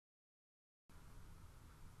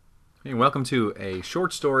Hey, welcome to a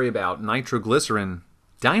short story about nitroglycerin,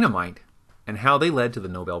 dynamite, and how they led to the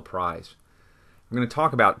Nobel Prize. We're going to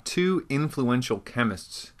talk about two influential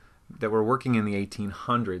chemists that were working in the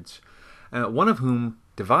 1800s, one of whom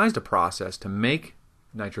devised a process to make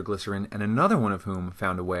nitroglycerin, and another one of whom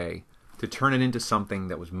found a way to turn it into something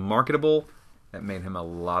that was marketable, that made him a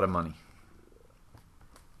lot of money.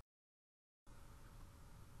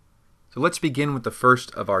 So let's begin with the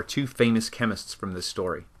first of our two famous chemists from this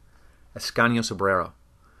story, Ascanio Sobero.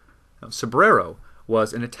 Now, Sobrero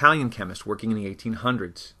was an Italian chemist working in the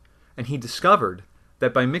 1800s, and he discovered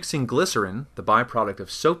that by mixing glycerin, the byproduct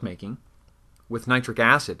of soap making, with nitric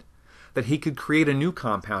acid, that he could create a new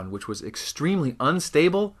compound which was extremely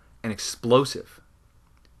unstable and explosive.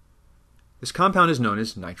 This compound is known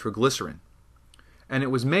as nitroglycerin, and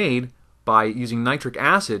it was made by using nitric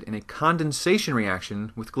acid in a condensation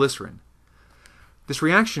reaction with glycerin. This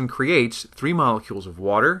reaction creates 3 molecules of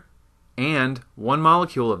water and 1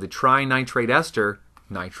 molecule of the trinitrate ester,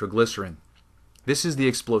 nitroglycerin. This is the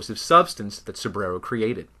explosive substance that Sobrero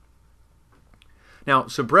created. Now,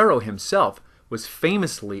 Sobrero himself was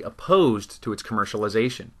famously opposed to its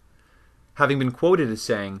commercialization, having been quoted as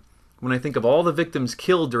saying, "When I think of all the victims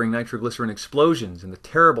killed during nitroglycerin explosions and the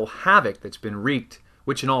terrible havoc that's been wreaked,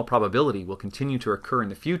 which in all probability will continue to occur in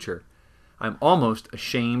the future, I'm almost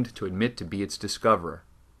ashamed to admit to be its discoverer."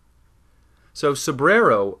 So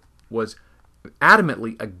Sobrero was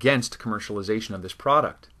adamantly against commercialization of this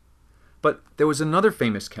product. But there was another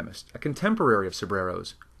famous chemist, a contemporary of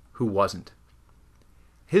Sobrero's, who wasn't.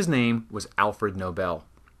 His name was Alfred Nobel.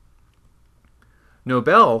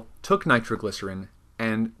 Nobel took nitroglycerin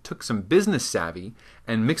and took some business savvy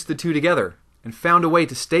and mixed the two together and found a way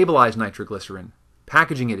to stabilize nitroglycerin,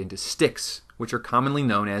 packaging it into sticks, which are commonly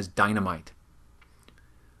known as dynamite.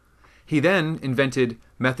 He then invented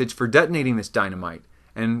methods for detonating this dynamite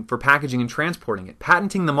and for packaging and transporting it,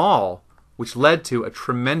 patenting them all, which led to a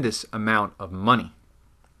tremendous amount of money.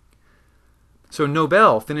 So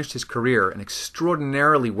Nobel finished his career an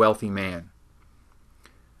extraordinarily wealthy man.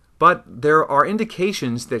 But there are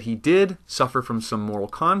indications that he did suffer from some moral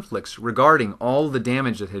conflicts regarding all the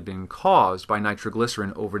damage that had been caused by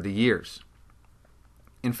nitroglycerin over the years.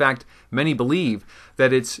 In fact, many believe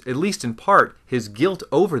that it's, at least in part, his guilt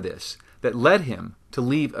over this that led him to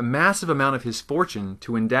leave a massive amount of his fortune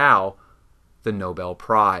to endow the Nobel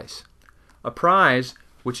Prize. A prize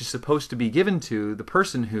which is supposed to be given to the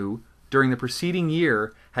person who, during the preceding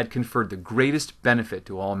year, had conferred the greatest benefit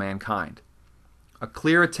to all mankind. A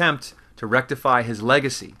clear attempt to rectify his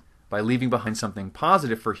legacy by leaving behind something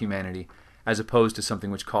positive for humanity as opposed to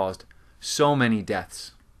something which caused so many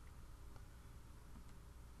deaths.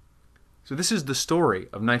 So this is the story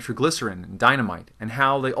of nitroglycerin and dynamite and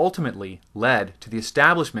how they ultimately led to the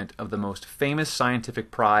establishment of the most famous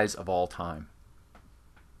scientific prize of all time.